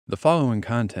The following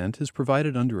content is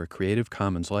provided under a Creative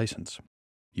Commons license.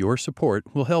 Your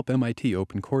support will help MIT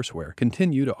OpenCourseware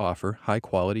continue to offer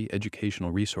high-quality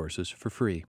educational resources for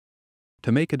free.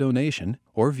 To make a donation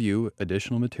or view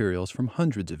additional materials from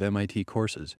hundreds of MIT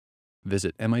courses,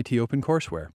 visit MIT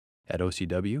OpenCourseware at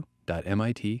ocw.mit.edu.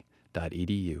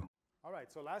 All right,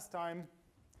 so last time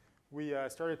we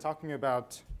started talking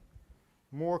about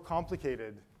more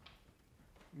complicated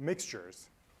mixtures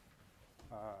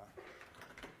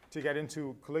to get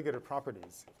into colligative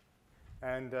properties.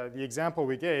 And the example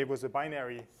we gave was a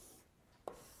binary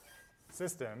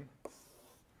system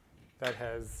that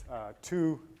has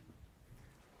two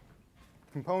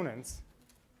components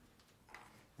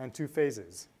and two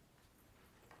phases.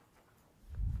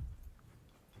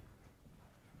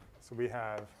 So we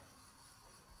have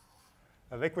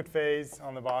a liquid phase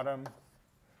on the bottom,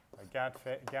 a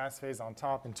gas phase on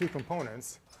top, and two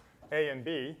components, A and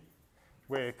B,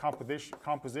 with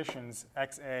compositions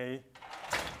XA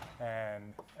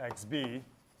and XB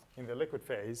in the liquid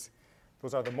phase.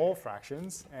 Those are the mole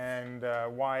fractions, and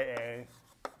YA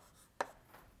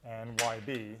and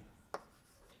YB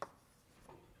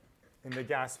in the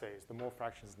gas phase, the mole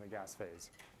fractions in the gas phase.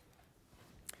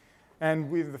 And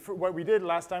what we did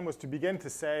last time was to begin to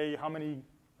say how many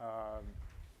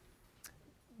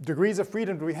degrees of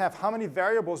freedom do we have? How many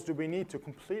variables do we need to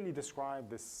completely describe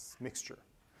this mixture?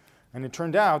 And it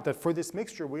turned out that for this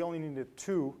mixture, we only needed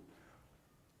two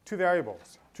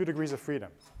variables, 2 degrees of freedom.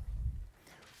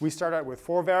 We start out with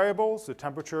 4 variables, the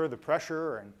temperature, the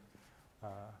pressure, and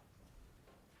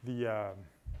the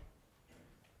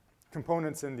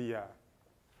components in the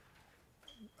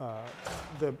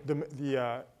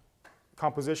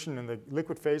composition in the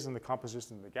liquid phase and the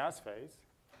composition in the gas phase.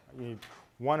 You need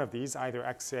one of these, either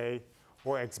XA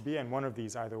or XB, and one of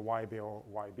these, either YB or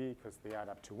YB, because they add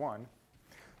up to 1.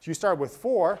 So you start with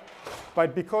 4,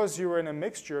 but because you're in a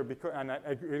mixture, and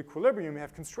at equilibrium, you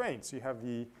have constraints. You have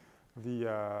the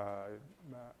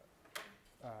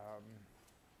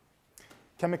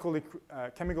chemical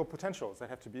potentials that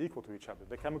have to be equal to each other.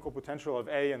 The chemical potential of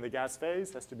A in the gas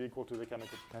phase has to be equal to the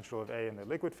chemical potential of A in the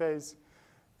liquid phase,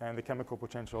 and the chemical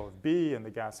potential of B in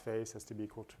the gas phase has to be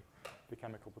equal to the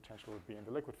chemical potential of B in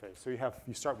the liquid phase. So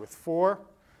you start with 4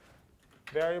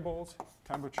 variables: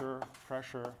 temperature,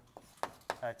 pressure,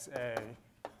 XA,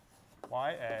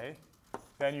 YA.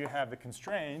 Then you have the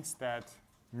constraints that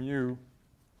mu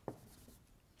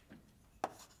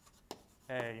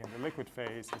A in the liquid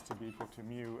phase has to be equal to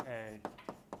mu A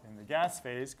in the gas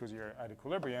phase, because you're at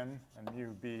equilibrium, and mu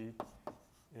B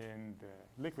in the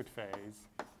liquid phase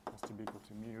has to be equal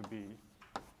to mu B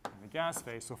in the gas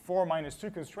phase. So 4 minus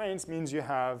 2 constraints means you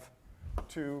have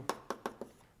 2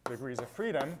 degrees of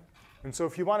freedom. And so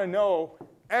if you want to know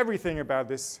everything about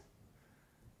this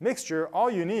mixture,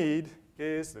 all you need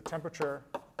is the temperature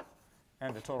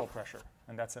and the total pressure,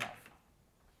 and that's enough.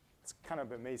 It's kind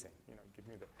of amazing. Give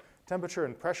me the temperature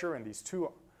and pressure and these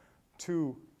two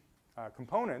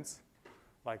components,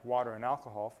 like water and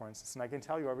alcohol, for instance, and I can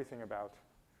tell you everything about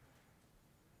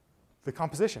the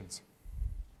compositions.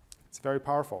 It's very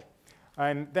powerful.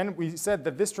 And then we said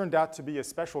that this turned out to be a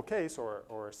special case or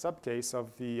a subcase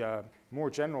of the more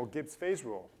general Gibbs phase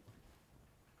rule,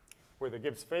 where the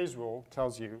Gibbs phase rule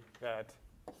tells you that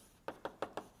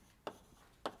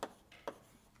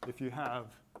if you have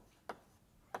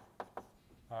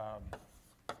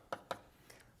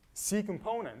C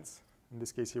components, in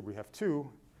this case here we have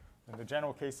 2, in the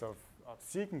general case of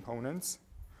C components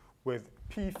with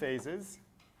P phases,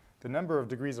 the number of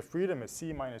degrees of freedom is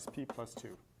C minus P plus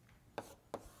 2. Right?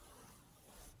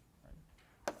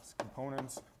 That's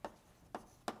components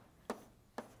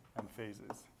and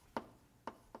phases.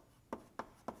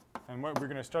 And what we're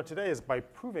going to start today is by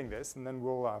proving this, and then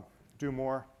we'll do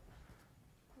more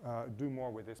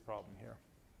with this problem here.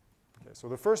 Okay, so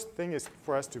the first thing is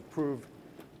for us to prove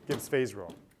Gibbs phase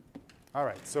rule. All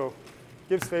right, so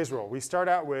Gibbs phase rule. We start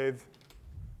out with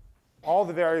all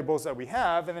the variables that we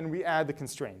have, and then we add the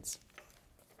constraints.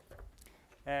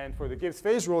 And for the Gibbs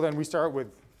phase rule, then we start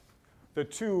with the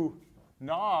 2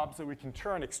 knobs that we can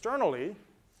turn externally,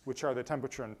 which are the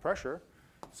temperature and pressure.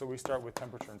 So we start with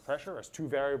temperature and pressure as 2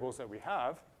 variables that we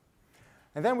have.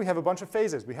 And then we have a bunch of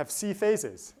phases. We have C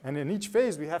phases. And in each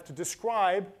phase, we have to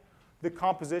describe the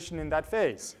composition in that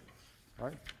phase.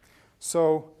 Right?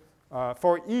 So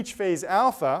for each phase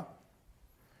alpha,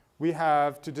 we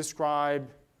have to describe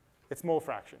its mole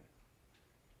fraction.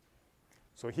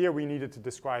 So here we needed to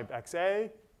describe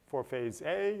XA for phase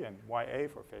A and YA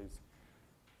for phase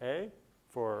A.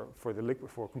 For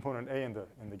component A in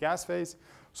the gas phase.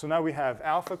 So now we have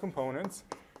alpha components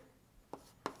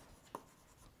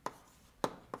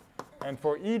And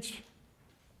for each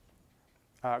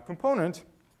component,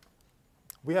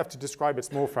 we have to describe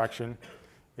its mole fraction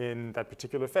in that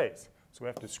particular phase. So we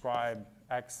have to describe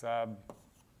x sub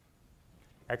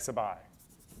I. Right?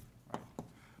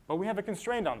 But we have a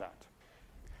constraint on that.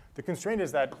 The constraint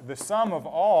is that the sum of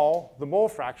all the mole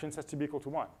fractions has to be equal to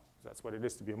 1. That's what it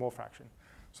is to be a mole fraction.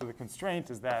 So the constraint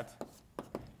is that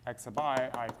x sub I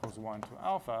equals 1 to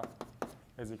alpha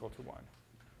is equal to 1.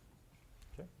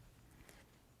 Okay?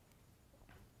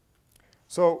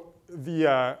 So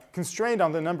the constraint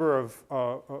on the number of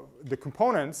the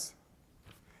components,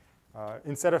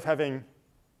 instead of having,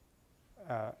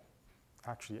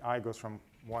 actually I goes from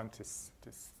 1 to C,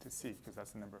 because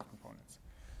that's the number of components.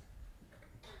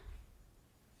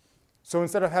 So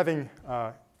instead of having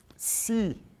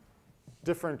C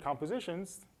different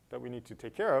compositions that we need to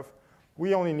take care of,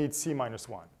 we only need C minus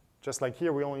 1. Just like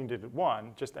here, we only needed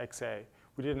 1, just XA.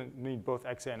 We didn't need both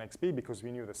XA and XB because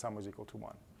we knew the sum was equal to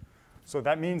 1. So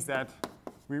that means that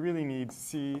we really need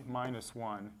C minus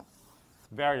 1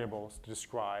 variables to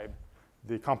describe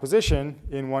the composition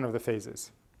in one of the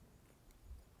phases.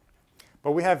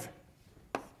 But we have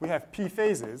P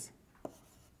phases.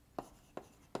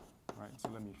 Right, so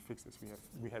let me fix this.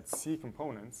 We had C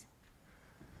components.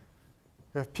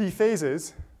 We have P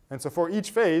phases. And so for each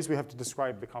phase, we have to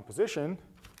describe the composition.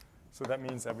 So that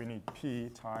means that we need P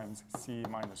times C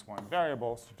minus 1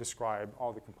 variables to describe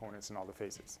all the components in all the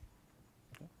phases.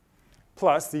 Okay.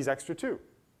 Plus these extra 2.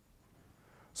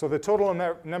 So the total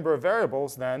number of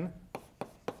variables then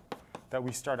that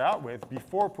we start out with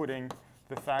before putting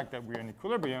the fact that we're in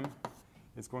equilibrium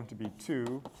is going to be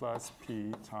 2 plus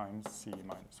P times C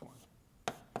minus 1.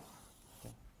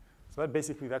 Okay. So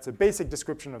that's a basic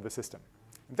description of the system.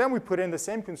 And then we put in the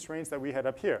same constraints that we had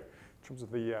up here in terms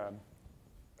of the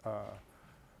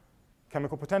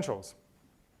chemical potentials.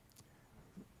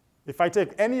 If I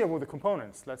take any of the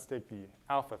components, let's take the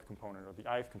alpha component or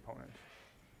the ith component.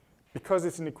 Because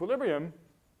it's in equilibrium,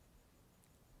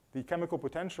 the chemical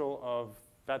potential of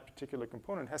that particular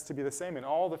component has to be the same in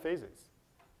all the phases.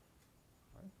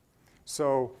 Right?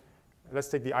 So let's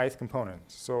take the ith component.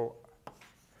 So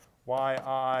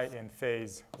yi in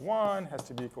phase 1 has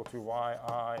to be equal to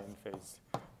yi in phase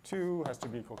 2, has to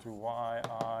be equal to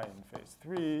yi in phase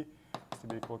 3, has to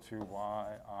be equal to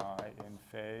yi in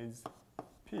phase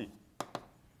P.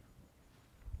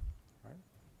 Right?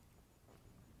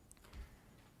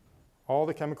 All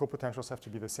the chemical potentials have to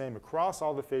be the same across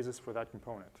all the phases for that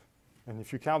component. And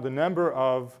if you count the number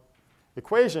of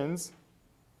equations,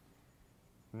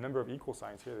 the number of equal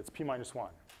signs here, that's P minus 1.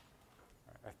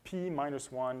 I have P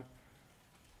minus 1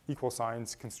 equal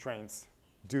signs constraints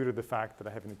due to the fact that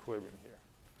I have an equilibrium here.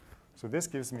 So this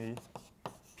gives me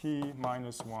P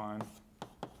minus 1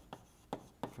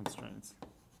 constraints.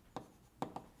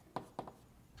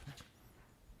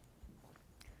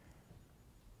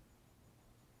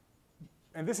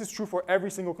 And this is true for every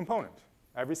single component.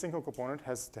 Every single component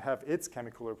has to have its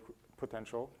chemical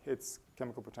potential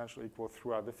equal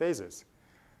throughout the phases.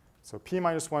 So P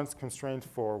minus 1 is constraint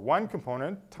for one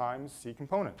component times C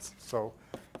components. So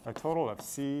a total of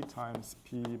C times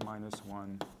P minus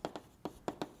 1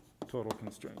 total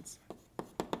constraints.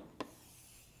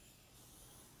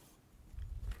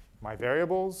 My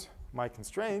variables, my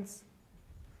constraints.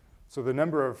 So the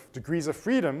number of degrees of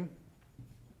freedom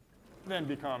then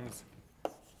becomes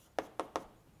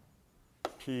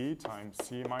P times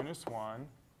C minus 1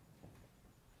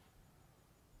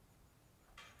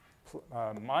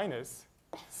 minus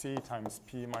C times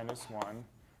P minus 1,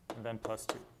 and then plus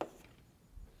 2.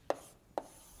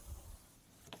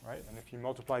 Right? And if you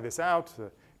multiply this out,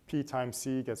 the P times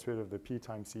C gets rid of the P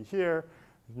times C here.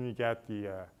 And you get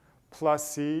the plus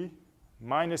C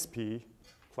minus P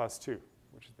plus 2,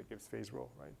 which is the Gibbs phase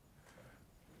rule, right?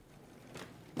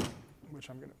 Which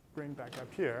I'm going to bring back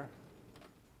up here.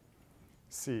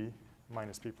 C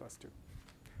minus P plus 2.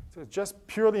 So it's just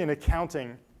purely an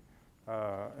accounting,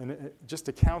 just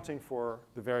accounting for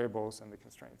the variables and the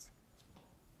constraints.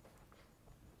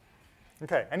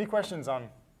 OK, any questions on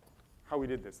how we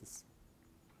did this?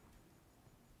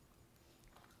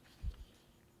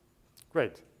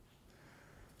 Great.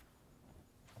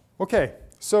 OK,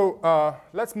 so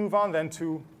let's move on then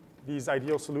to these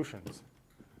ideal solutions,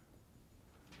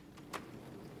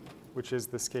 which is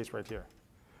this case right here.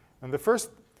 And the first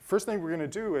thing we're going to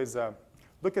do is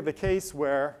look at the case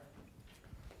where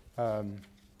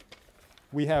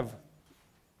we have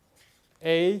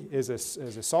A is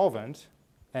a solvent,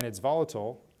 and it's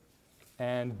volatile,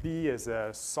 and B is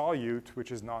a solute,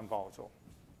 which is non-volatile.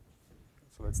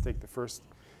 So let's take the first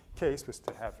case, was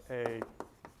to have A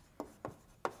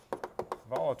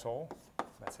volatile,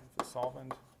 let's say it's a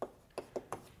solvent,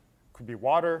 could be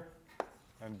water,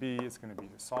 and B is going to be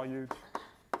the solute.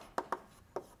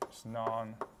 It's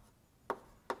non-volatile.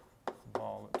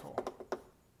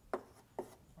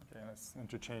 Okay, let's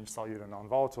interchange solute and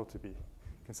non-volatile to be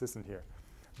consistent here.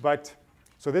 But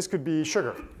so this could be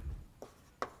sugar.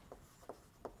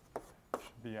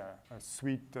 Should be a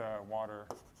sweet water.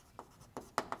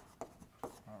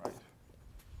 All right.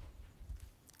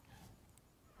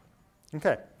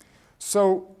 Okay.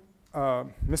 So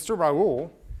Mr.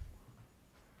 Raoul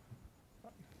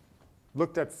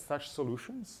looked at such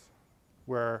solutions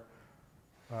where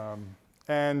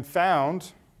and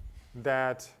found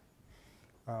that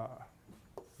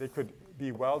they could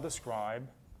be well described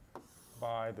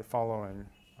by the following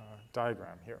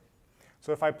diagram here.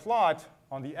 So if I plot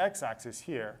on the x-axis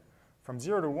here from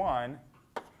 0 to 1,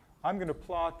 I'm going to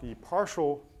plot the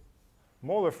partial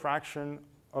molar fraction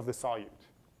of the solute.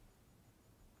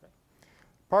 Okay.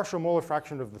 Partial molar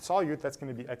fraction of the solute, that's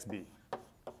going to be xb.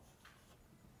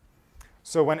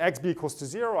 So when xb equals to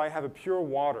 0, I have a pure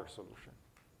water solution.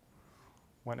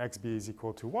 When xb is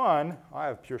equal to 1, I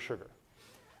have pure sugar.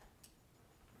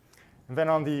 And then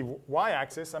on the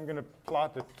y-axis, I'm going to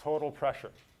plot the total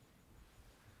pressure.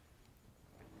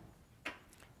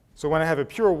 So when I have a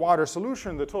pure water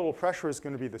solution, the total pressure is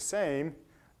going to be the same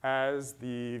as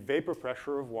the vapor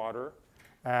pressure of water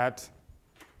at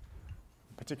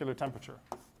a particular temperature.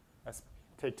 Let's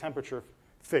take temperature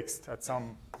fixed at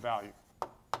some value.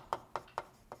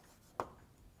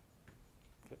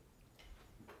 Okay.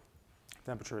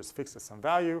 Temperature is fixed at some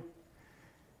value.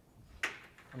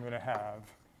 I'm going to have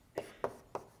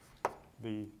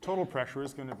the total pressure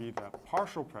is going to be the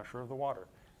partial pressure of the water.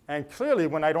 And clearly,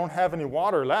 when I don't have any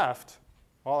water left,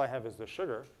 all I have is the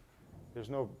sugar. There's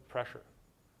no pressure.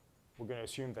 We're going to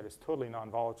assume that it's totally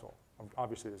non-volatile.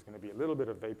 Obviously, there's going to be a little bit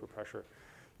of vapor pressure.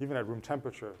 Even at room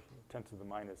temperature, 10 to the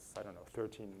minus, I don't know,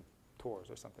 13 torrs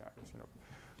or something like this.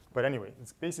 But anyway,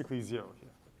 it's basically 0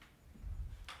 here.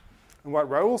 And what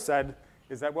Raoul said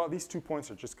is that, well, these 2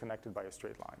 points are just connected by a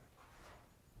straight line.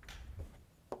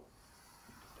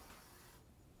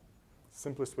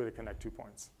 Simplest way to connect 2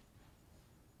 points.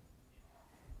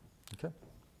 Okay.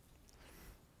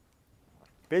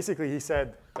 Basically, he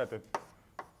said that the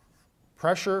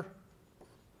pressure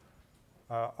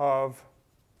of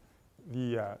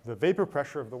the vapor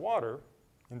pressure of the water,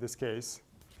 in this case,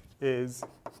 is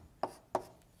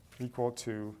equal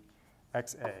to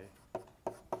XA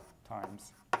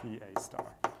times PA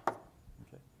star.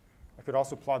 Okay. I could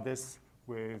also plot this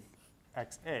with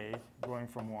XA going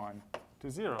from 1 to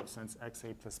 0, since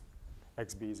XA plus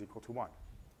XB is equal to 1.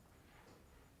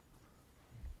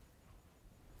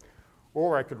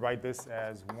 Or I could write this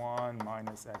as 1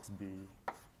 minus XB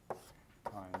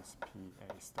times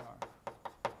PA star,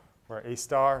 where A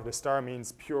star, the star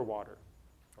means pure water,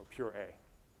 or pure A.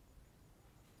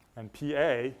 And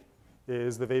PA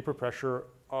is the vapor pressure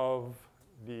of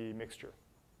the mixture,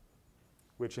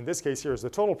 which in this case here is the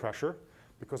total pressure,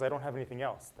 because I don't have anything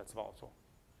else that's volatile.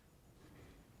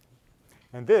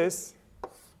 And this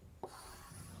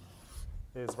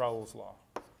is Raoult's law.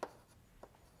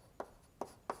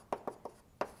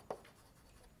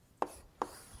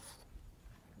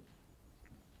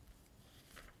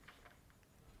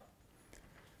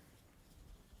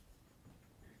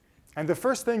 And the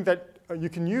first thing that you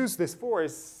can use this for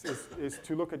is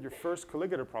to look at your first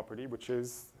colligator property, which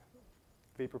is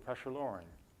vapor pressure lowering.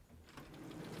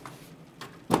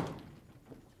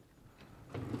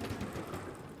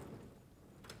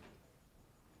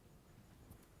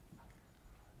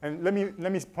 And let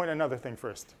me point another thing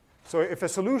first. So if a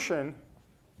solution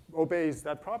obeys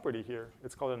that property here,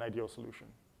 it's called an ideal solution.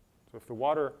 So if the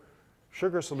water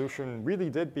sugar solution really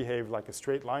did behave like a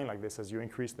straight line like this as you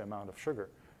increase the amount of sugar,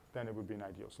 then it would be an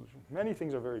ideal solution. Many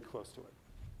things are very close to it.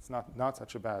 It's not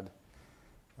such a bad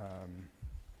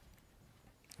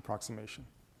approximation,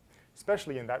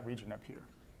 especially in that region up here,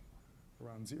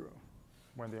 around 0,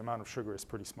 when the amount of sugar is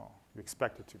pretty small. You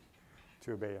expect it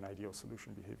to obey an ideal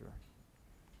solution behavior.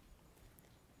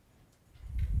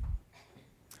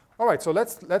 All right, so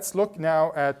let's look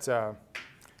now at a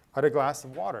glass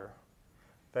of water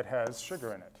that has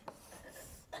sugar in it.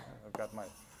 I've got my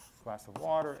glass of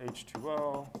water,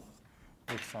 H2O,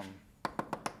 with some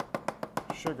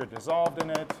sugar dissolved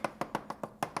in it.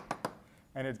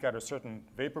 And it's got a certain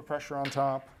vapor pressure on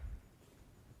top,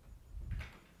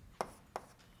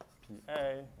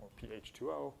 PA or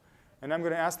PH2O. And I'm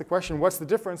going to ask the question, what's the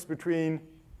difference between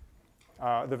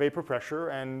the vapor pressure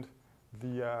and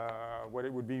what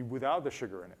it would be without the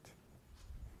sugar in it?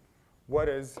 What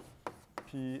is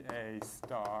PA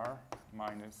star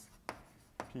minus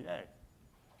PA?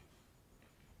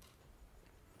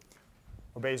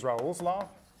 obeys Raoult's law,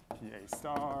 PA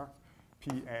star.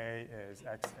 PA is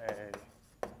XA,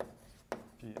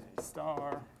 PA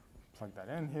star. Plug that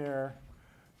in here.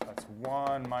 That's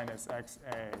 1 minus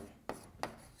XA,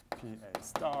 PA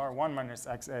star. 1 minus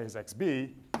XA is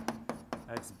XB,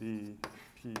 XB,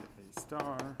 PA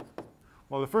star.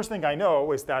 Well, the first thing I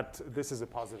know is that this is a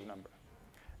positive number.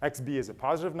 XB is a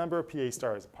positive number. PA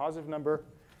star is a positive number.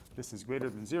 This is greater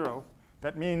than 0.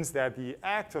 That means that the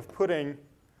act of putting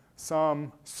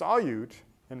some solute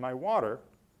in my water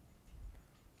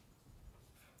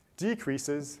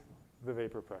decreases the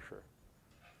vapor pressure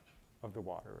of the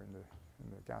water in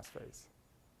the gas phase.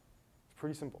 It's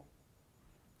pretty simple.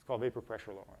 It's called vapor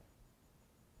pressure lowering.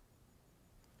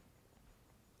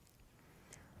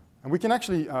 And we can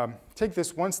actually take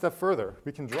this one step further.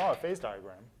 We can draw a phase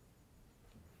diagram.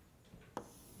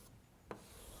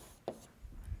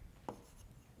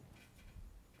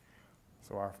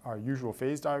 So our usual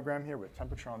phase diagram here with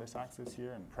temperature on this axis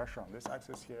here and pressure on this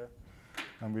axis here.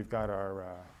 And we've got our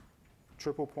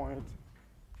triple point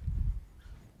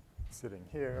sitting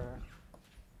here,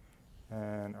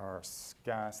 and our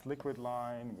gas-liquid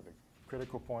line with a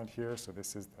critical point here. So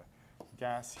this is the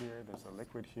gas here. There's a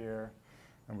liquid here.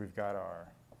 And we've got our,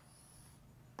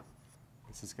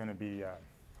 this is going to be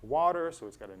water, so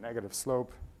it's got a negative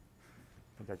slope.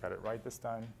 I think I got it right this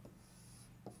time.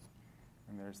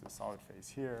 And there's the solid phase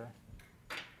here.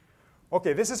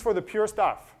 OK, this is for the pure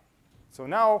stuff. So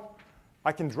now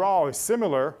I can draw a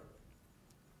similar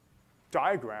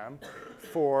diagram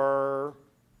for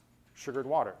sugared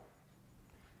water.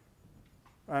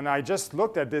 And I just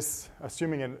looked at this,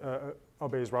 assuming it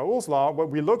obeys Raoult's law. What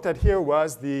we looked at here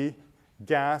was the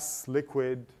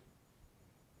gas-liquid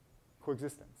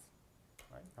coexistence.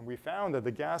 Right? And we found that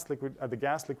at the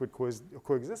gas-liquid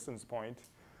coexistence point,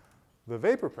 the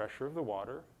vapor pressure of the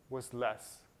water was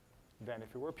less than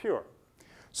if it were pure.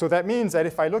 So that means that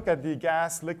if I look at the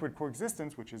gas-liquid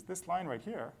coexistence, which is this line right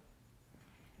here,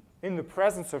 in the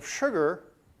presence of sugar,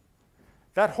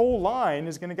 that whole line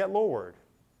is going to get lowered.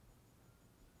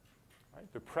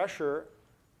 Right? The pressure,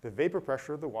 the vapor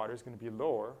pressure of the water is going to be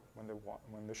lower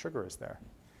when the sugar is there.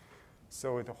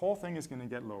 So the whole thing is going to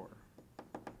get lower.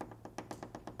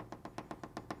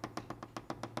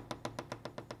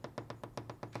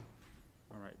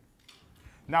 All right.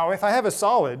 Now, if I have a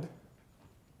solid,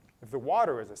 if the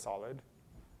water is a solid,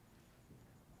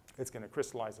 it's going to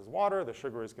crystallize as water. The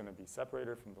sugar is going to be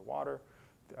separated from the water.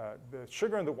 The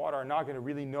sugar and the water are not going to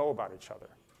really know about each other.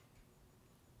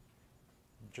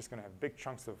 You're just going to have big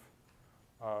chunks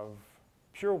of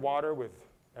pure water with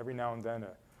every now and then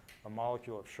a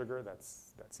molecule of sugar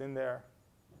that's in there.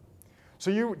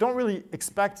 So you don't really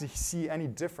expect to see any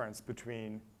difference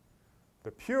between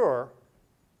the pure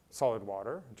solid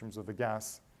water, in terms of the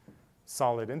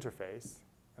gas-solid interface,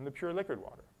 and the pure liquid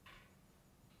water.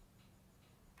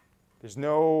 There's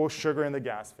no sugar in the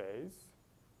gas phase.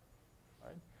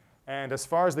 Right? And as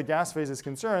far as the gas phase is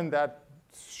concerned, that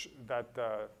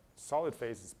solid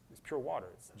phase is pure water.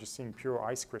 It's just seeing pure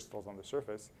ice crystals on the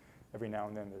surface. Every now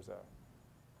and then there's a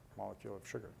molecule of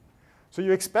sugar. So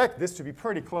you expect this to be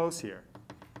pretty close here.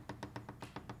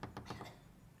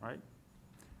 Right?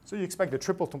 So you expect the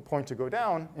triple point to go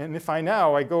down. And if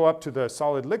I go up to the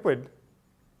solid-liquid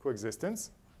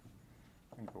coexistence,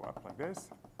 and go up like this,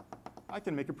 I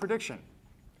can make a prediction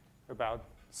about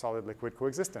solid-liquid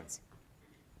coexistence.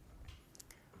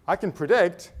 I can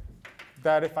predict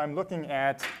that if I'm looking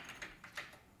at,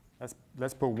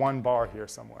 let's put 1 bar here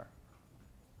somewhere.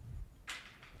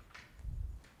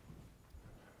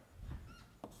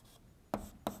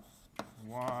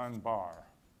 One bar.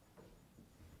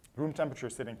 Room temperature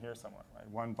is sitting here somewhere, right?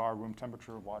 1 bar room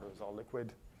temperature, water is all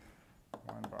liquid.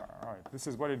 1 bar. All right, this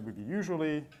is what it would be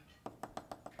usually.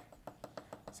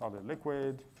 Solid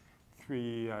liquid,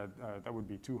 that would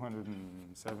be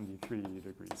 273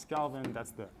 degrees Kelvin.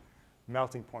 That's the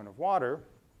melting point of water.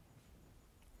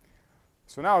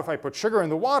 So now if I put sugar in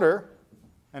the water,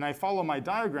 and I follow my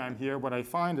diagram here, what I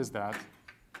find is that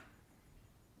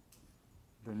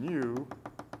the new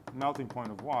melting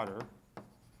point of water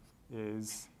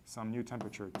is some new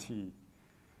temperature T1,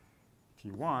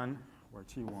 where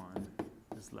T1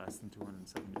 is less than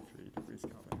 273 degrees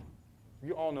Kelvin.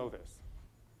 You all know this.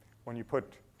 When you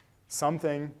put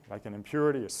something like an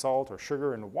impurity, a salt, or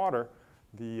sugar in the water,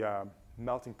 the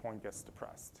melting point gets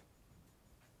depressed.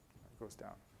 It goes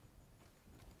down.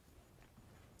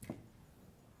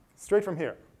 Straight from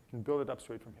here. You can build it up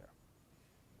straight from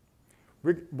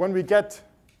here. When we get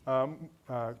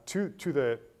to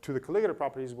the colligative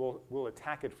properties, we'll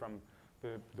attack it from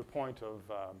the point of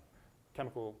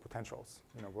chemical potentials.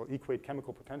 We'll equate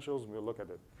chemical potentials, and we'll look at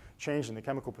change in the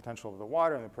chemical potential of the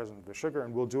water in the presence of the sugar,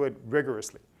 and we'll do it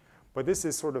rigorously. But this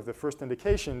is sort of the first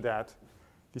indication that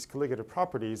these colligative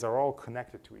properties are all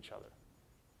connected to each other,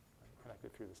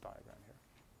 connected through this diagram here.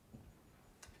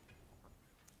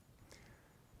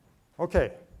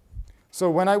 OK, so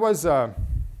when I was a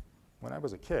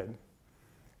kid,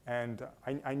 and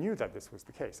I knew that this was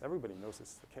the case. Everybody knows this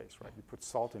is the case, right? You put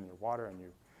salt in your water, and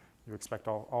you expect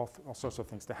all sorts of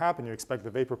things to happen. You expect the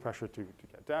vapor pressure to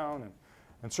get down.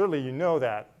 And certainly you know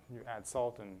that you add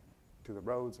salt to the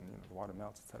roads, and the water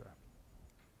melts, et cetera.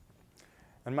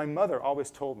 And my mother always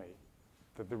told me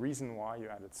that the reason why you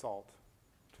added salt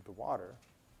to the water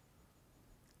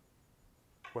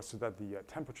was so that the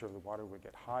temperature of the water would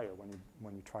get higher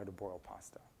when you try to boil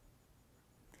pasta.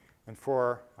 And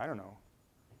for, I don't know,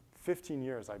 15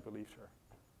 years I believed her,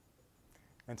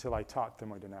 until I taught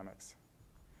thermodynamics.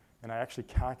 And I actually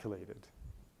calculated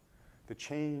the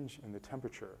change in the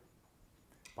temperature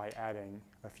by adding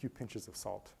a few pinches of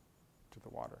salt to the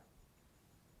water.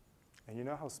 And you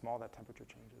know how small that temperature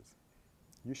change is?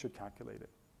 You should calculate it.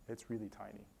 It's really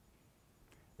tiny.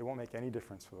 It won't make any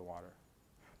difference for the water.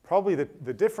 Probably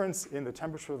the difference in the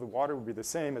temperature of the water would be the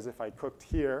same as if I cooked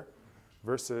here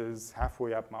versus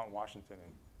halfway up Mount Washington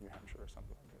in New Hampshire or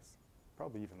something like this.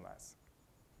 Probably even less.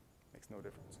 Makes no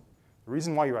difference. The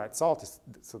reason why you add salt is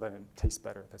so that it tastes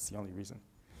better. That's the only reason.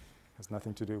 It has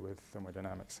nothing to do with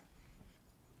thermodynamics.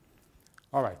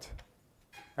 All right.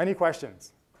 Any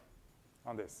questions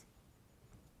on this?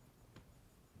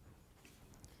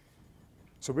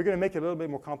 So we're going to make it a little bit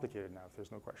more complicated now if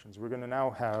there's no questions. We're going to now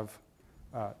have,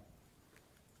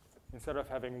 instead of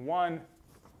having one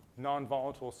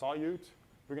non-volatile solute,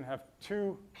 we're going to have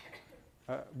two.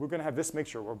 We're going to have this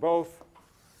mixture where both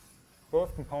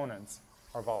components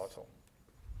are volatile.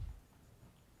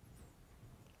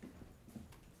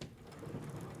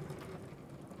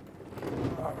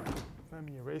 All right. Let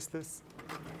me erase this.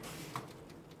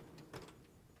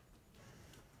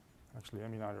 Actually,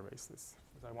 let me not erase this,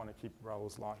 because I want to keep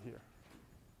Raoult's law here.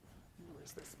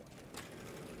 Erase this one.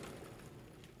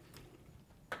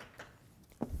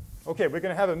 OK, we're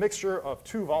going to have a mixture of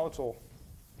two volatile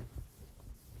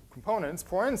components.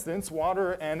 For instance,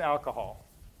 water and alcohol.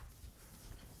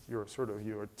 Your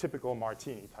typical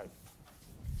martini type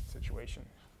situation.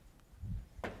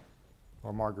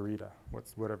 Or margarita,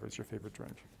 whatever is your favorite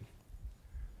drink.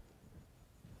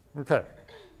 OK.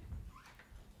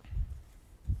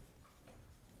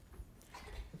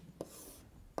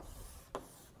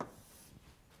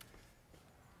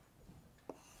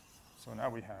 So now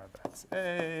we have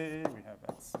XA, we have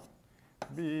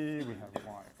XB, we have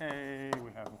YA,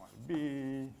 we have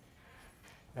YB.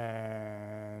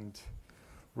 And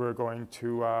we're going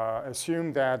to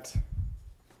assume that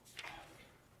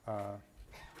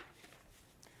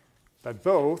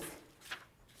both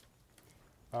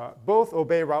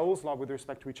obey Raoult's law with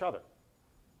respect to each other.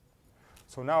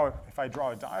 So now if I draw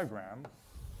a diagram,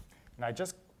 and I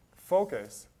just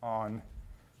focus on,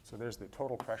 so there's the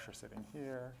total pressure sitting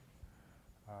here,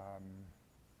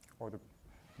 and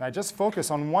I just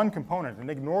focus on one component and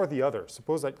ignore the other.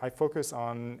 Suppose I focus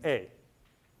on A.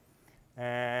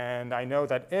 And I know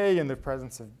that A in the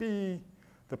presence of B,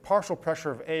 the partial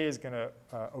pressure of A is going to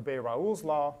obey Raoult's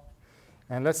law.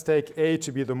 And let's take A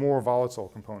to be the more volatile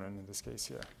component in this case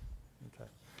here. Okay.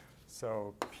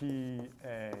 So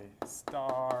PA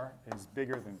star is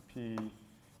bigger than PB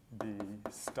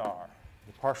star.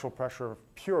 The partial pressure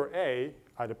of pure A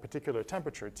at a particular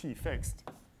temperature, T fixed,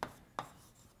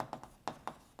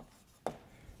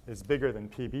 is bigger than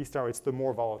PB star. It's the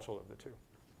more volatile of the two.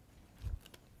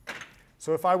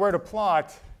 So if I were to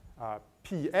plot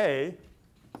PA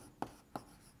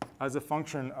as a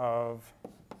function of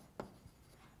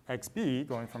XB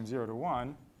going from 0 to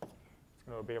 1, it's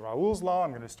going to obey Raoult's law. I'm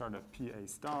going to start at PA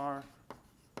star.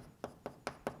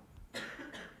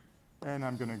 And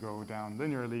I'm going to go down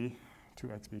linearly to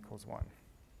XB equals 1.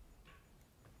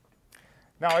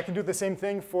 Now I can do the same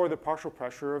thing for the partial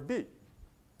pressure of B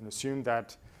and assume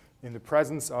that in the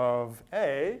presence of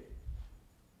A,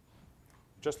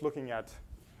 just looking at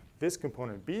this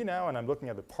component B now, and I'm looking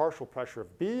at the partial pressure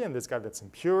of B, and this guy that's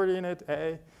impurity in it,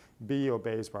 A. B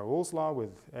obeys Raoult's law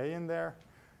with A in there.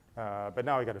 But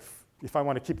now if I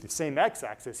want to keep the same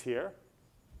x-axis here,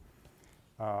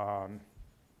 I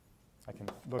can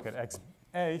look at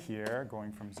XA here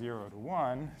going from 0 to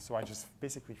 1. So I just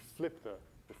basically flip the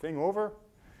thing over.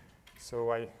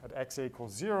 So at XA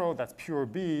equals 0, that's pure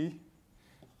B.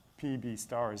 PB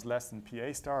star is less than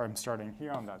PA star. I'm starting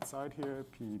here on that side here,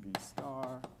 PB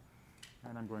star.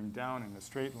 And I'm going down in a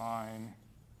straight line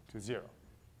to 0.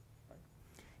 Right?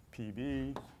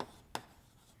 PB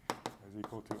is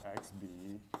equal to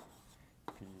XB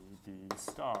PB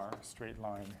star, straight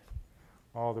line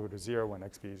all the way to 0 when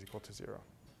xb is equal to 0.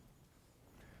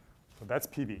 So that's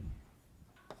PB.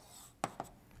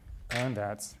 And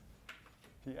that's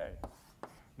PA.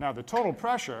 Now the total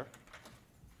pressure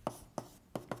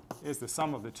is the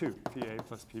sum of the two, PA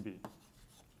plus PB.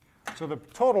 So the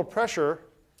total pressure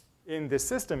in this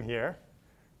system here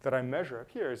that I measure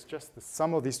up here is just the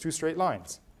sum of these two straight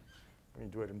lines. Let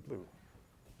me do it in blue.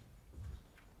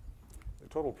 The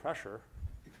total pressure,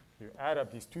 you add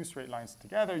up these two straight lines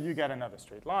together, you get another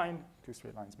straight line. Two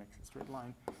straight lines makes a straight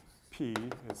line. P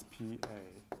is PA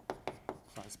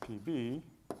plus PB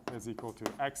is equal to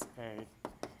XA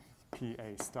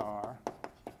PA star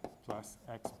plus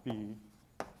XB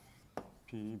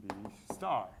PB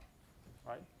star,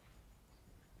 right?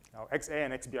 Now, XA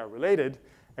and XB are related.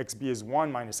 XB is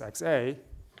 1 minus XA.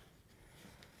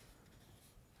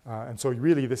 And so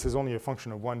really, this is only a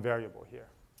function of one variable here,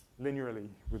 linearly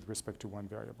with respect to one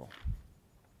variable.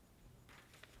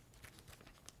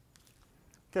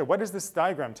 OK, what does this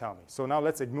diagram tell me? So now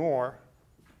let's ignore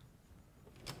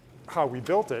how we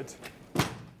built it.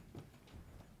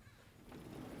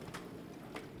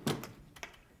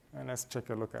 And let's take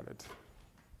a look at it.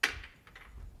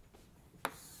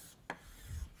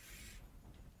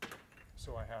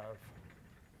 So I have,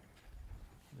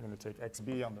 I'm going to take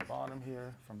xb on the bottom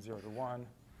here from 0 to 1.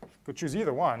 Could choose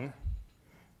either one.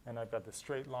 And I've got the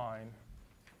straight line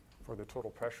for the total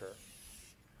pressure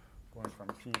going from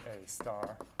PA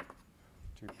star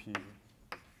to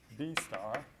PB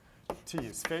star. T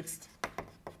is fixed.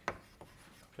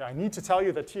 Okay, I need to tell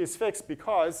you that T is fixed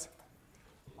because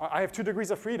I have 2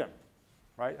 degrees of freedom,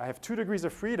 right? I have 2 degrees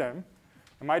of freedom.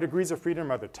 And my degrees of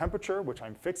freedom are the temperature, which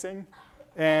I'm fixing,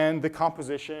 and the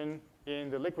composition in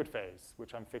the liquid phase,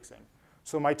 which I'm fixing.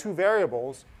 So my 2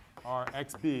 variables are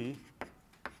xb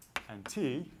and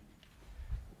T.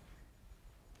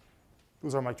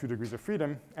 Those are my 2 degrees of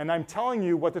freedom. And I'm telling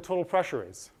you what the total pressure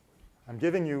is. I'm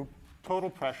giving you total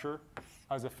pressure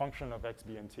as a function of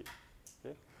xb and T.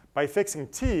 Okay? By fixing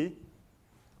T,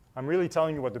 I'm really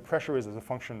telling you what the pressure is as a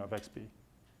function of xb.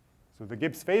 So the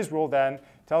Gibbs phase rule then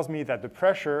tells me that the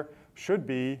pressure should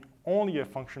be only a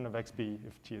function of xb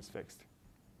if T is fixed.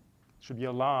 It should be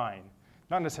a line.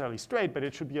 Not necessarily straight, but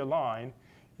it should be a line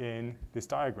in this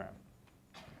diagram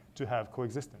to have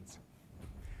coexistence.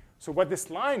 So what this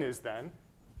line is then,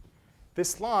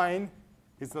 this line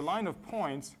is the line of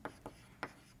points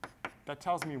that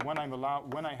tells me when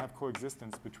when I have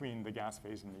coexistence between the gas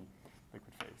phase and the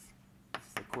liquid phase. This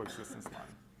is the coexistence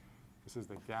line. This is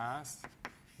the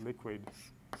gas-liquid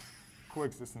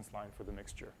coexistence line for the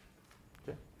mixture.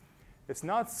 Okay? It's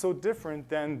not so different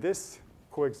than this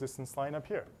coexistence line up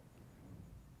here.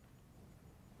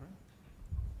 Right?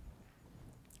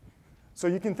 So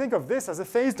you can think of this as a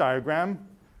phase diagram,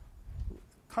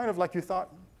 kind of like you thought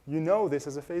you know this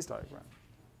as a phase diagram.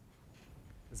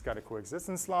 It's got a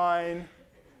coexistence line.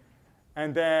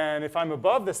 And then if I'm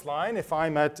above this line, if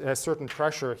I'm at a certain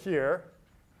pressure here,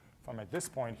 if I'm at this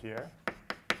point here,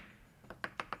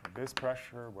 this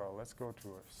pressure, well, let's go to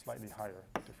a slightly higher,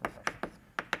 different pressure.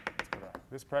 Let's go to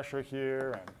this pressure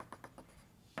here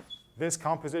and this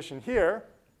composition here.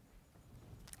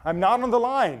 I'm not on the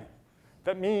line.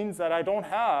 That means that I don't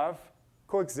have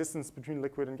coexistence between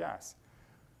liquid and gas.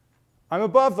 I'm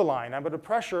above the line. I'm at a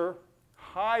pressure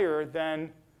higher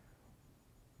than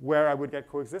where I would get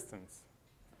coexistence.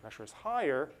 If the pressure is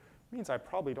higher, it means I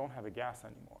probably don't have a gas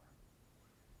anymore.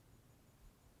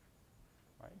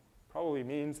 Right? Probably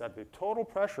means that the total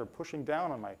pressure pushing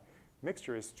down on my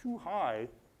mixture is too high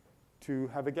to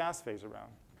have a gas phase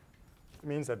around. It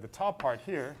means that the top part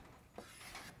here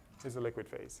is the liquid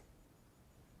phase.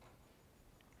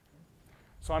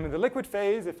 So I'm in the liquid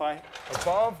phase if I'm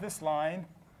above this line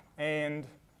and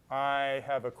I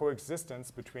have a coexistence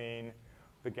between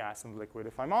the gas and the liquid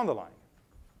if I'm on the line.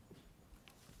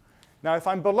 Now, if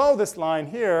I'm below this line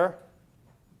here,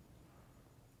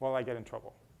 well, I get in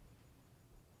trouble.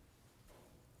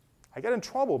 I get in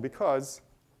trouble because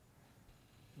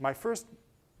my first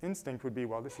instinct would be,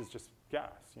 well, this is just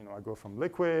gas. You know, I go from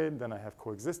liquid, then I have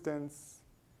coexistence,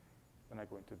 then I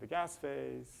go into the gas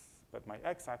phase. But my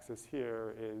x-axis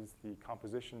here is the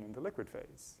composition in the liquid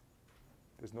phase.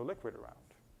 There's no liquid around.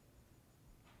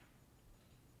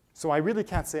 So I really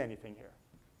can't say anything here.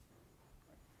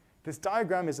 This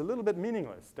diagram is a little bit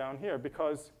meaningless down here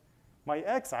because my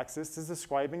x-axis is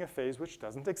describing a phase which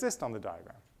doesn't exist on the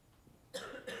diagram.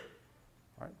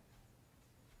 Right?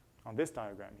 On this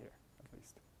diagram here, at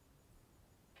least.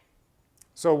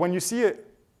 So when you see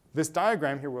this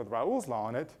diagram here with Raoult's law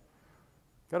on it,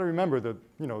 you've got to remember that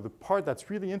the part that's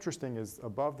really interesting is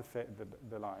above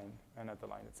the line and at the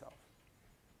line itself.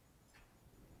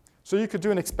 So you could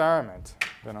do an experiment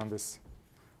then on this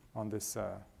line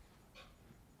here.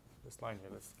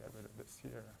 Let's get rid of this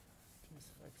here. T is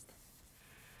fixed.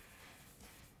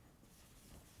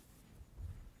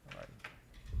 All right.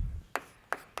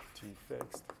 T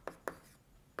fixed.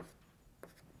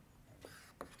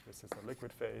 This is the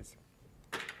liquid phase.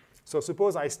 So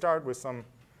suppose I start with some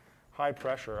high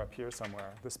pressure up here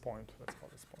somewhere, this point. Let's call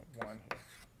this point 1 here.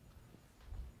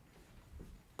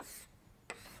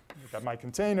 I've got my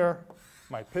container,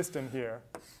 my piston here.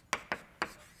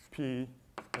 P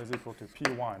is equal to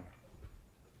P1. And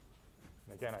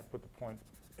again, I put the point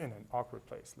in an awkward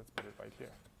place. Let's put it right here.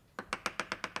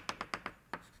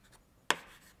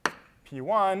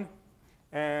 P1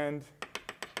 and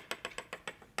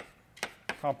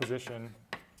composition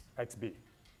XB.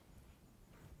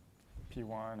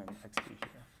 P1 and XB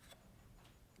here.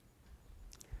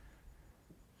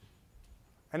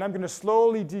 And I'm going to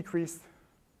slowly decrease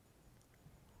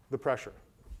the pressure.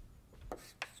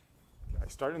 I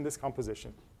start in this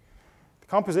composition. The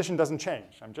composition doesn't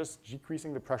change. I'm just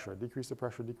decreasing the pressure, decrease the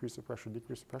pressure, decrease the pressure,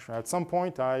 decrease the pressure. At some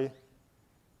point, I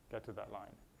get to that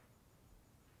line.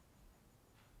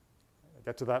 I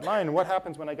get to that line. And what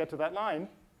happens when I get to that line?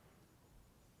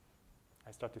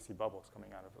 I start to see bubbles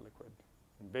coming out of the liquid.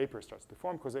 And vapor starts to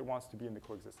form because it wants to be in the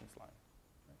coexistence line.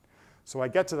 So I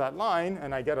get to that line,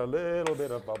 and I get a little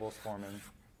bit of bubbles forming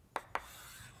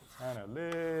and a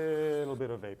little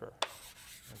bit of vapor.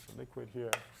 There's a liquid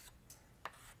here,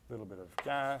 a little bit of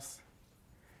gas.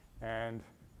 And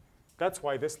that's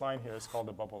why this line here is called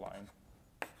the bubble line.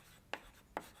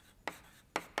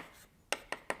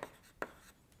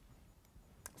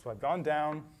 So I've gone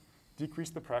down,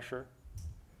 decreased the pressure.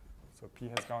 So P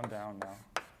has gone down now.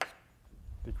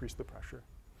 Decrease the pressure.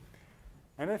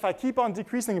 And if I keep on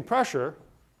decreasing the pressure,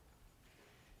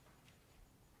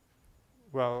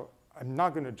 well, I'm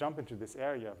not going to jump into this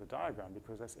area of the diagram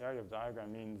because this area of the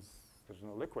diagram means there's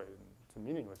no liquid. And it's a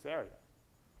meaningless area.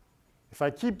 If I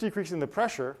keep decreasing the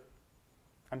pressure,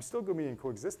 I'm still going to be in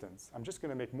coexistence. I'm just going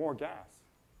to make more gas,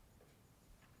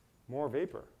 more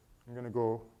vapor. I'm going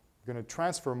to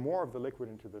transfer more of the liquid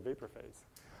into the vapor phase.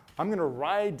 I'm going to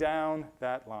ride down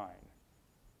that line.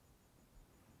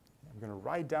 I'm going to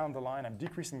ride down the line. I'm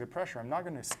decreasing the pressure. I'm not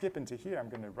going to skip into here. I'm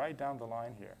going to ride down the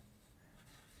line here.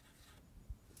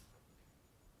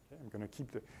 Okay, I'm going to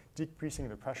keep decreasing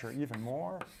the pressure even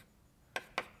more.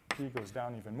 P goes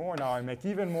down even more. Now I make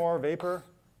even more vapor.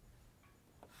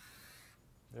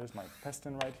 There's my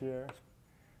piston right here.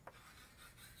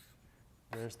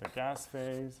 There's the gas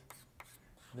phase.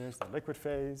 There's the liquid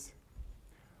phase.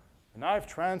 And I've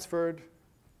transferred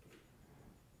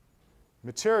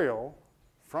material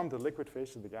from the liquid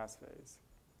phase to the gas phase.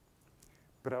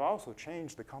 But I've also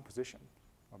changed the composition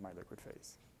of my liquid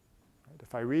phase. Right?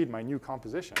 If I read my new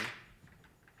composition,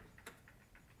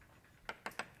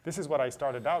 this is what I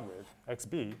started out with,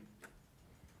 XB.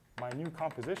 My new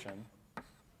composition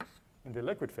in the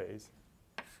liquid phase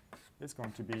is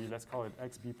going to be, let's call it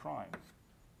XB prime.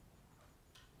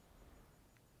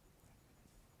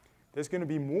 There's going to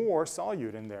be more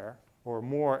solute in there, or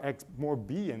more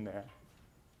B in there,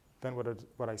 than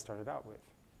what I started out with.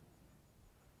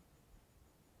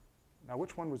 Now,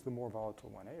 which one was the more volatile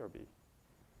one, A or B?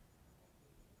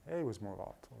 A was more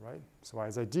volatile, right? So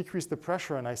as I decrease the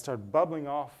pressure and I start bubbling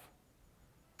off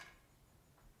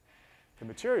the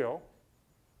material,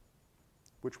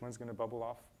 which one's going to bubble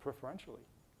off preferentially?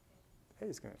 A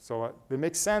is going to. So it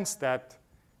makes sense that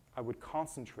I would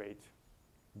concentrate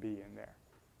B in there.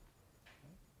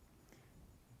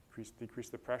 Decrease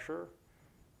the pressure.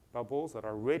 Bubbles that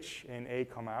are rich in A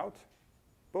come out.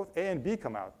 Both A and B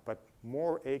come out, but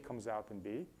more A comes out than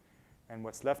B. And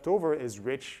what's left over is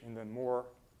rich in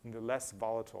the less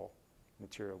volatile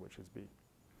material, which is B.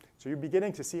 So you're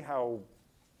beginning to see how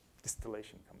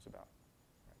distillation comes about.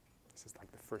 Right? This is like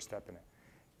the first step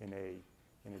in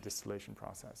a distillation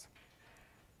process.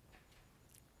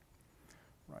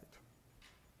 Right.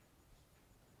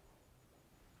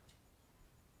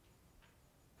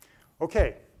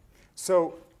 OK,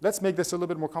 so let's make this a little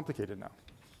bit more complicated now.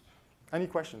 Any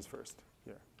questions first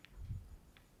here?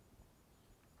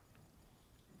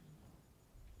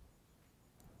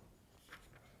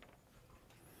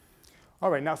 All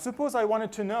right, now suppose I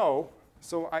wanted to know,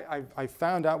 so I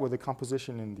found out what the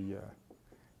composition in the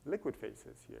liquid phase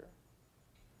is here.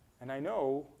 And I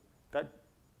know that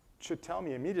should tell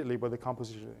me immediately what the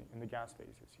composition in the gas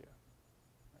phase is here.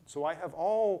 So I have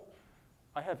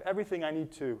everything I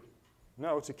need to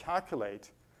know to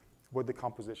calculate what the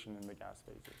composition in the gas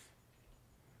phase is.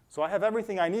 So I have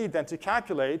everything I need then to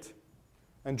calculate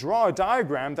and draw a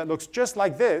diagram that looks just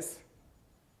like this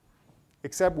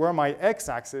except where my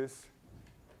x-axis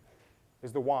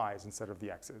is the y's instead of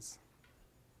the x's.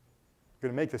 I'm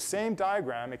going to make the same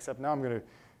diagram, except now I'm going to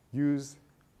use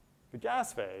the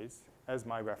gas phase as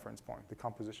my reference point, the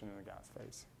composition in the gas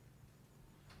phase.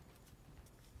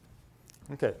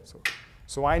 OK,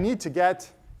 so I need to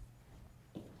get,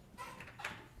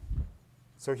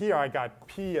 so here I got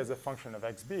P as a function of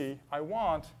xb. I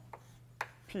want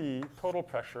P, total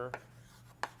pressure,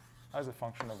 as a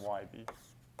function of yb.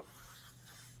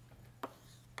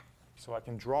 So I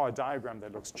can draw a diagram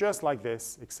that looks just like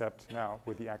this, except now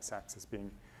with the x-axis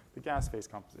being the gas phase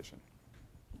composition.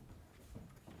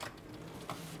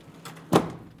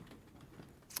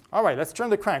 All right, let's turn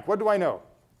the crank. What do I know?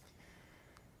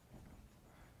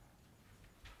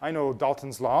 I know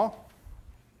Dalton's law.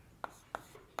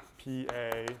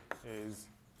 PA is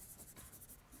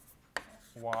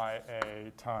YA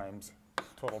times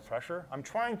total pressure. I'm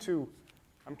trying to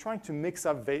mix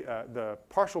up the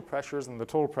partial pressures and the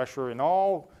total pressure in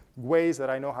all ways that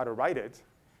I know how to write it,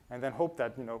 and then hope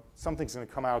that something's going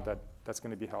to come out that's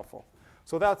going to be helpful.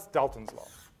 So that's Dalton's law.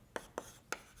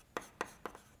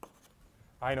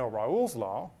 I know Raoult's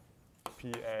law.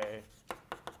 PA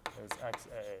is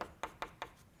XA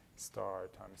star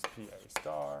times PA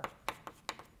star.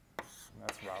 And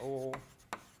that's Raoult.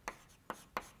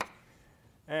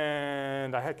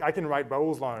 And I can write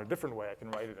Raoult's law in a different way. I can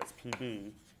write it as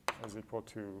PB is equal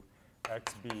to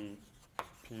XB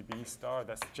PB star.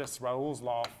 That's just Raoult's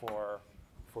law for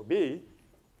B.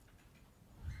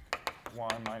 1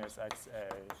 minus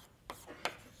XA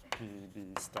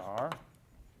PB star.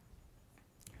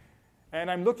 And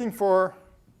I'm looking for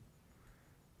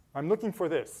this. I'm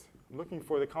looking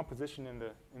for the composition in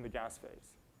the gas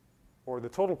phase, or the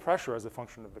total pressure as a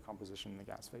function of the composition in the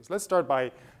gas phase. Let's start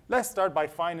by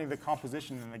finding the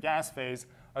composition in the gas phase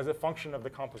as a function of the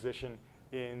composition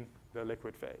in the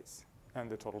liquid phase and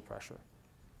the total pressure.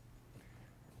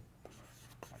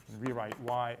 I can rewrite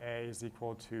YA is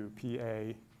equal to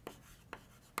PA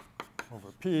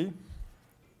over P.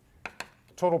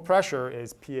 Total pressure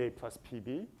is PA plus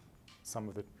PB, sum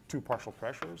of the two partial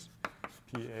pressures,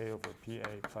 PA over PA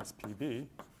plus PB.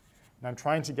 And I'm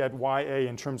trying to get YA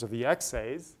in terms of the X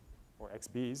phase, or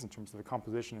XBs, in terms of the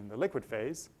composition in the liquid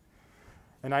phase.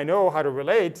 And I know how to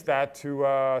relate that to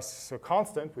a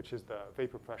constant, which is the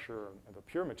vapor pressure of the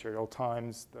pure material,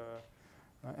 times the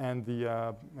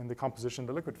composition in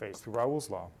the liquid phase through Raoult's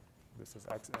law. This is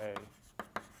XA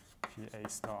PA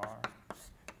star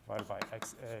divided by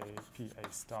XA PA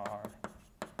star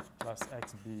plus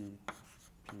XB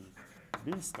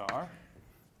PB star.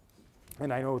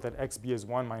 And I know that XB is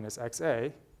 1 minus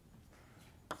XA.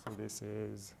 So this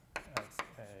is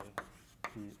XA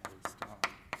PA star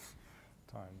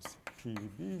times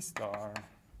PB star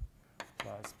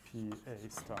plus PA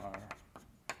star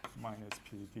minus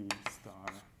PB star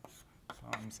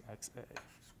times XA.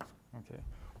 Okay,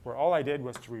 where all I did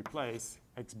was to replace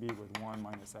XB with 1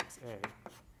 minus XA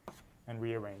and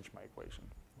rearrange my equation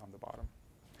on the bottom.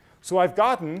 So I've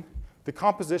gotten the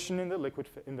composition in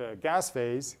the gas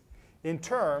phase in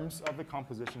terms of the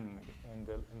composition in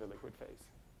the liquid phase.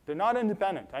 They're not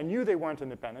independent. I knew they weren't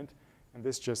independent, and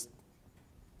this just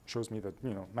shows me that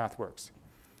math works.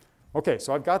 Okay,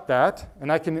 so I've got that,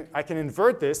 and I can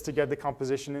invert this to get the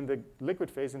composition in the liquid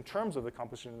phase in terms of the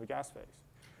composition in the gas phase.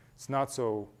 It's not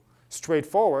so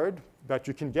straightforward, but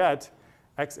you can get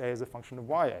XA as a function of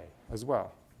YA as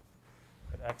well.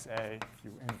 At XA, if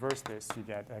you inverse this, you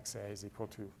get XA is equal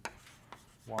to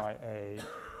YA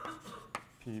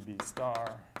PB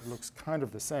star. It looks kind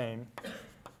of the same.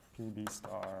 PB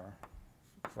star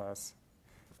plus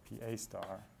PA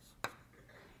star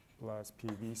plus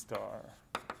PB star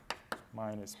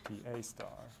minus PA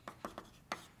star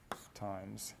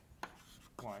times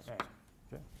YA.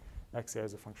 Okay? XA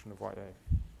is a function of YA.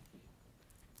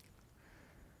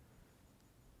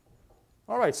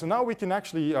 All right, so now we can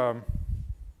actually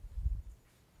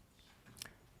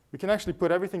put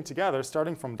everything together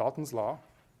starting from Dalton's law,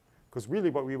 because really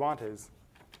what we want is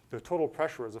the total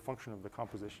pressure as a function of the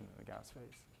composition in the gas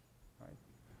phase. Right?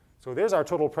 So there's our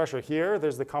total pressure here.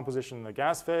 There's the composition in the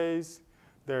gas phase.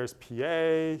 There's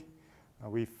PA.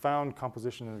 We found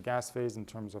composition in the gas phase in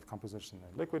terms of composition in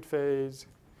the liquid phase.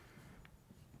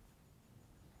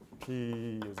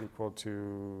 P is equal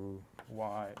to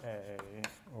YA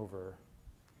over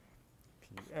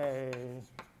PA,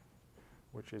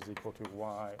 which is equal to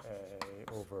YA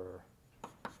over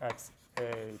XA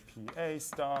PA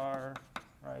star,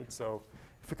 right? So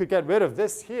if we could get rid of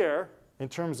this here in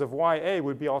terms of YA,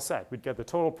 we'd be all set. We'd get the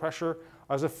total pressure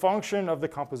as a function of the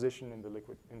composition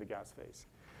in the gas phase.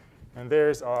 And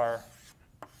there's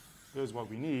what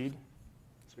we need.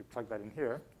 So we plug that in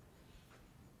here.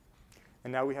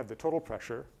 And now we have the total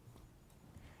pressure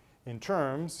in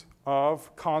terms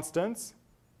of constants,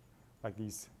 like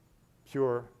these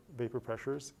pure vapor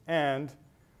pressures, and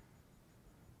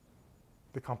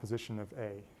the composition of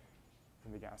A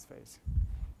in the gas phase.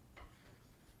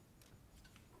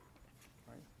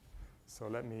 Right? So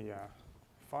let me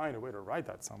find a way to write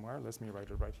that somewhere. Let me write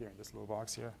it right here in this little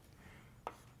box here.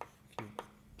 If you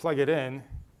plug it in,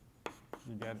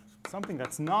 you get something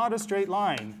that's not a straight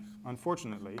line,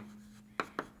 unfortunately.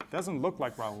 It doesn't look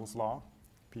like Raoult's law,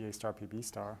 PA star, PB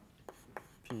star,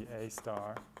 PA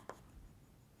star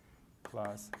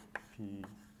plus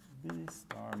PB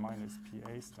star minus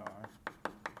PA star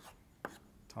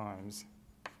times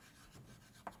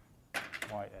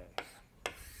YA.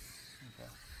 Okay.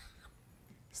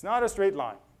 It's not a straight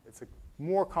line. It's a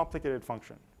more complicated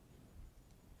function.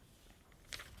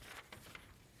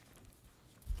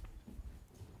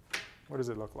 What does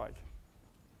it look like?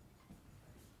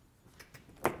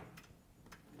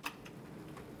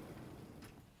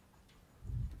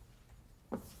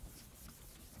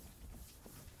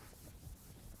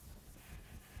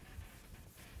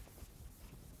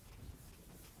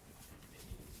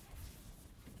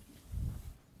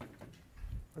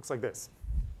 Looks like this.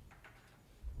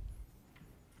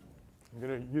 I'm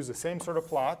going to use the same sort of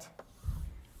plot.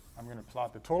 I'm going to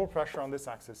plot the total pressure on this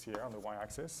axis here, on the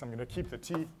y-axis. I'm going to keep the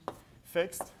T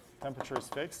fixed. Temperature is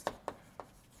fixed.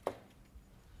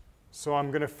 So I'm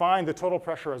going to find the total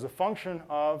pressure as a function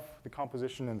of the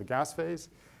composition in the gas phase.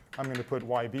 I'm going to put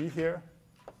YB here.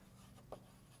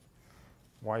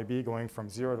 YB going from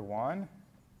 0 to 1.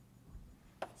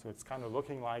 So it's kind of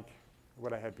looking like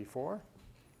what I had before.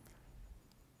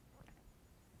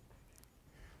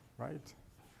 Right?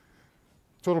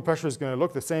 Total pressure is going to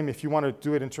look the same. If you want to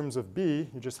do it in terms of B,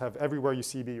 you just have everywhere you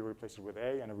see B, you replace it with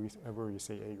A, and everywhere you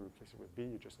say A, you replace it with B.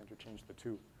 You just interchange the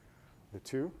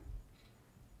two.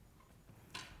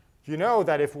 You know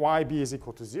that if YB is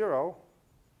equal to 0,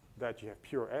 that you have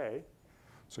pure A.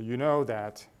 So you know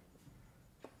that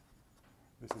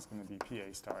this is going to be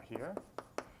PA star here.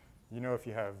 You know if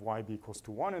you have YB equals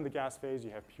to 1 in the gas phase,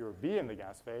 you have pure B in the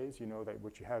gas phase. You know that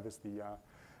what you have is the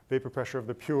vapor pressure of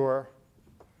the pure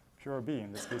B,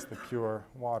 in this case the pure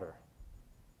water,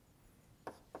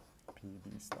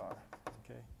 PB star,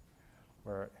 okay,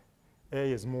 where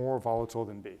A is more volatile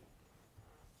than B.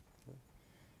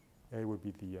 Okay. A would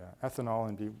be the ethanol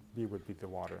and B would be the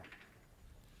water.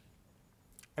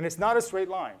 And it's not a straight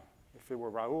line. If it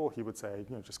were Raoult, he would say,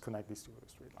 just connect these two with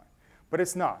a straight line. But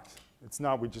it's not. It's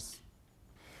not. We just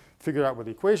figured out with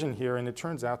the equation here, and it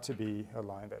turns out to be a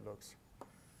line that looks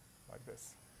like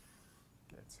this.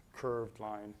 It's a curved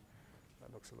line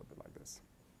that looks a little bit like this.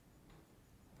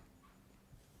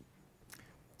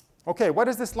 OK, what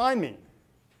does this line mean?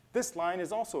 This line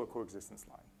is also a coexistence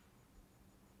line.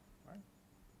 Right?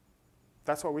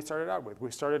 That's what we started out with.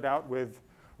 We started out with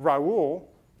Raoult.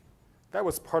 That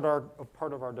was part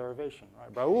of our derivation.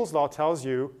 Right? Raoult's law tells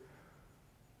you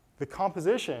the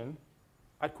composition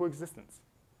at coexistence.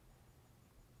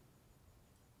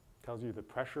 Tells you the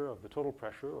pressure of the total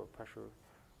pressure or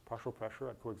partial pressure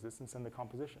at coexistence and the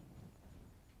composition.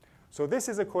 So this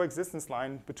is a coexistence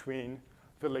line between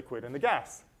the liquid and the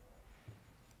gas.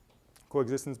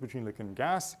 Coexistence between liquid and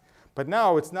gas. But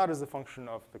now it's not as a function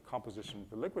of the composition of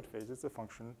the liquid phase. It's a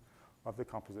function of the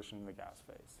composition in the gas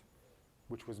phase,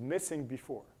 which was missing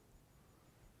before.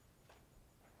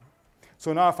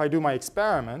 So now if I do my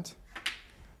experiment,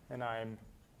 and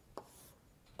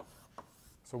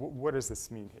so what does this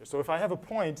mean here? So if I have a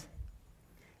point,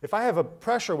 if I have a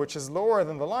pressure which is lower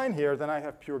than the line here, then I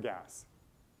have pure gas.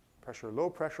 Pressure, low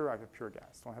pressure, I have pure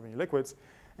gas. Don't have any liquids.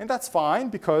 And that's fine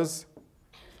because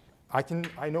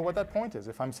I know what that point is.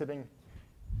 If I'm sitting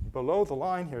below the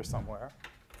line here somewhere,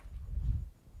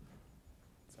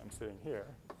 so I'm sitting here,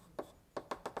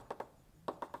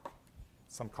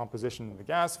 some composition in the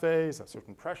gas phase, a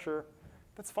certain pressure,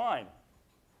 that's fine.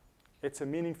 It's a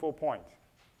meaningful point.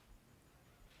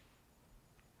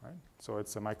 Right? So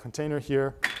it's my container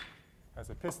here has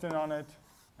a piston on it,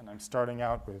 and I'm starting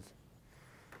out with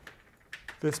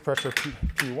this pressure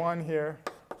P1 here,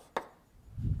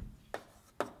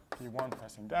 P1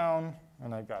 pressing down,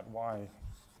 and I've got YB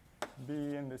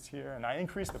in this here, and I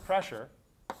increase the pressure.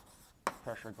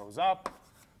 Pressure goes up.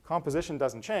 Composition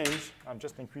doesn't change. I'm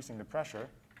just increasing the pressure.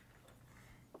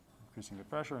 Increasing the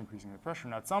pressure, increasing the pressure.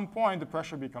 And at some point, the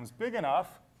pressure becomes big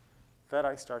enough that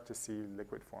I start to see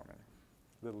liquid forming,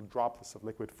 little droplets of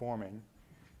liquid forming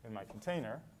in my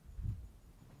container.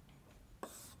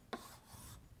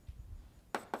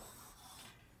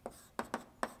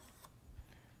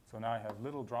 So now I have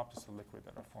little droplets of liquid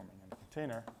that are forming in the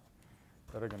container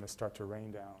that are going to start to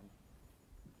rain down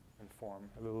and form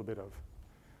a little bit of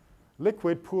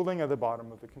liquid pooling at the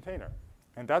bottom of the container.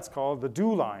 And that's called the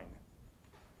dew line.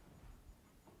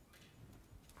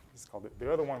 This is called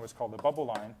the other one was called the bubble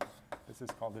line. This is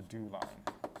called the dew line.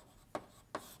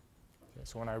 Okay,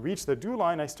 so when I reach the dew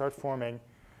line, I start forming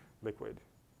liquid.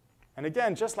 And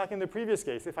again, just like in the previous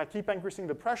case, if I keep increasing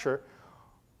the pressure,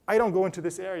 I don't go into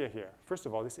this area here. First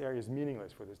of all, this area is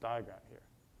meaningless for this diagram here,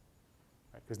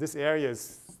 because this area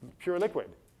is pure liquid.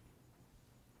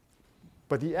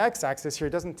 But the x-axis here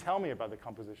doesn't tell me about the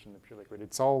composition of pure liquid.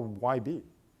 It's all YB.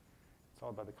 It's all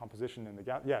about the composition in the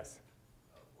gas. Yes?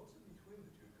 What's in between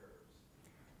the two curves?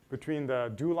 Between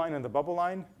the dew line and the bubble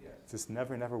line? Yes. It's this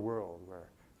never, never world where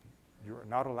you're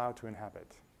not allowed to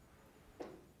inhabit.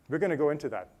 We're going to go into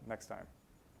that next time.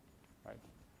 Right?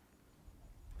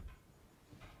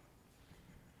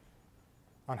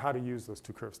 On how to use those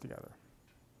two curves together.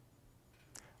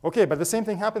 OK, but the same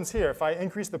thing happens here. If I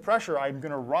increase the pressure, I'm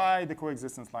going to ride the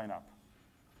coexistence line up.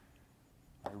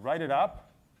 I ride it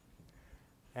up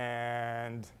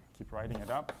and keep riding it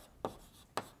up.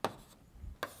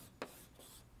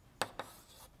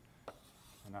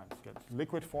 And I get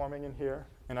liquid forming in here.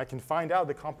 And I can find out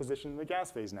the composition in the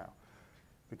gas phase now.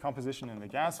 The composition in the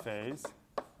gas phase,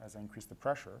 as I increase the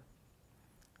pressure,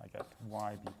 I get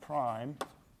YB prime.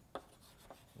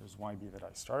 There's YB that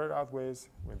I started out with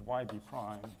YB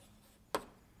prime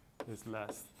is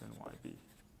less than YB.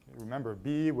 Okay, remember,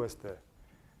 B was the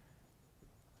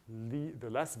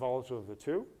less volatile of the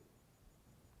two.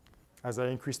 As I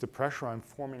increase the pressure, I'm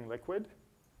forming liquid.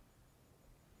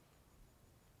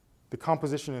 The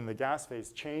composition in the gas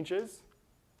phase changes.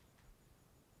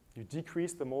 You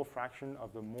decrease the mole fraction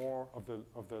of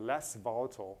the less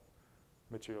volatile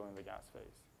material in the gas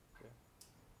phase. Okay?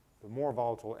 The more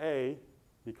volatile A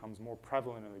becomes more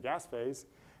prevalent in the gas phase.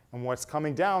 And what's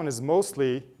coming down is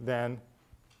mostly then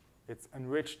it's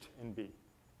enriched in B.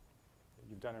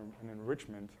 You've done an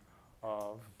enrichment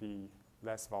of the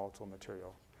less volatile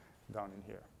material down in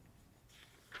here.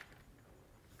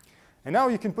 And now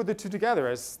you can put the two together,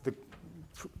 as the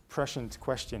prescient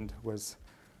question was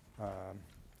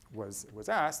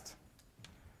asked.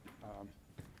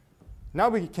 Now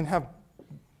we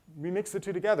mix the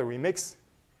two together. We mix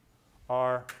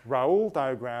our Raoul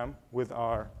diagram with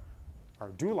our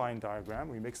dew line diagram.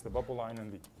 We mix the bubble line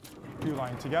and the dew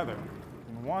line together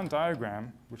in one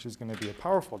diagram, which is going to be a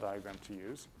powerful diagram to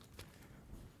use.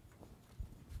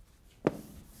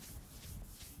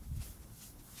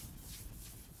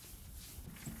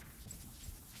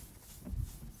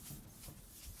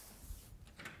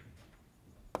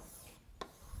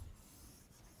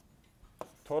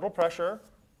 Total pressure,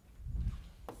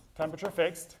 temperature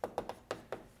fixed.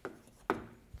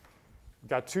 We've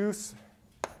got two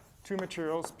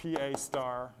materials. PA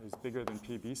star is bigger than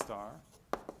PB star.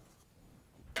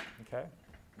 Okay?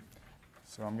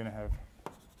 So I'm going to have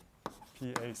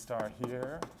PA star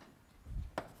here,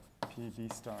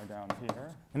 PB star down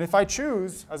here. And if I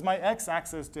choose as my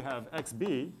x-axis to have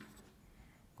XB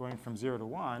going from 0 to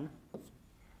 1,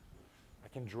 I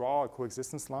can draw a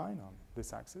coexistence line on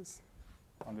this axis,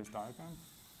 on this diagram.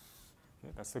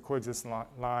 Okay, that's the coexistence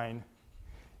line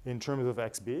in terms of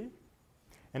XB.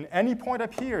 And any point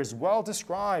up here is well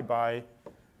described by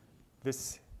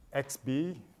this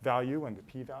XB value and the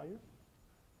P value.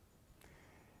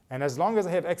 And as long as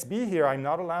I have XB here, I'm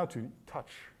not allowed to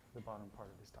touch the bottom part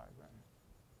of this diagram.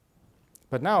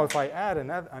 But now if I add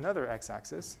another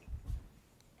x-axis,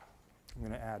 I'm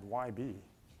going to add YB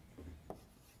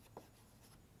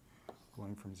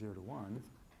going from 0 to 1.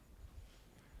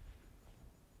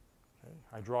 Okay,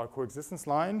 I draw a coexistence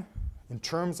line in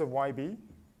terms of YB.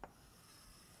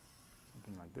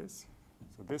 Like this.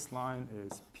 So this line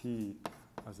is P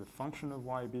as a function of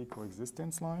YB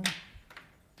coexistence line.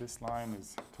 This line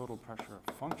is total pressure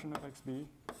function of XB.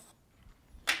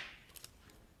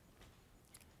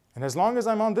 And as long as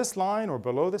I'm on this line or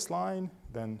below this line,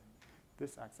 then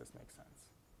this axis makes sense.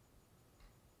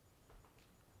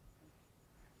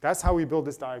 That's how we build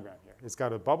this diagram here. It's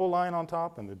got a bubble line on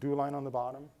top and the dew line on the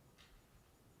bottom.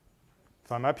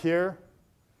 If I'm up here,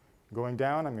 going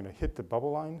down, I'm going to hit the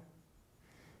bubble line.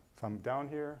 If I'm down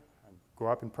here, I go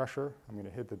up in pressure, I'm going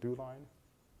to hit the dew line.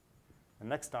 And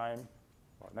next time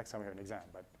we have an exam,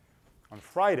 but on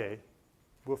Friday,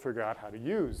 we'll figure out how to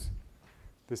use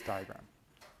this diagram.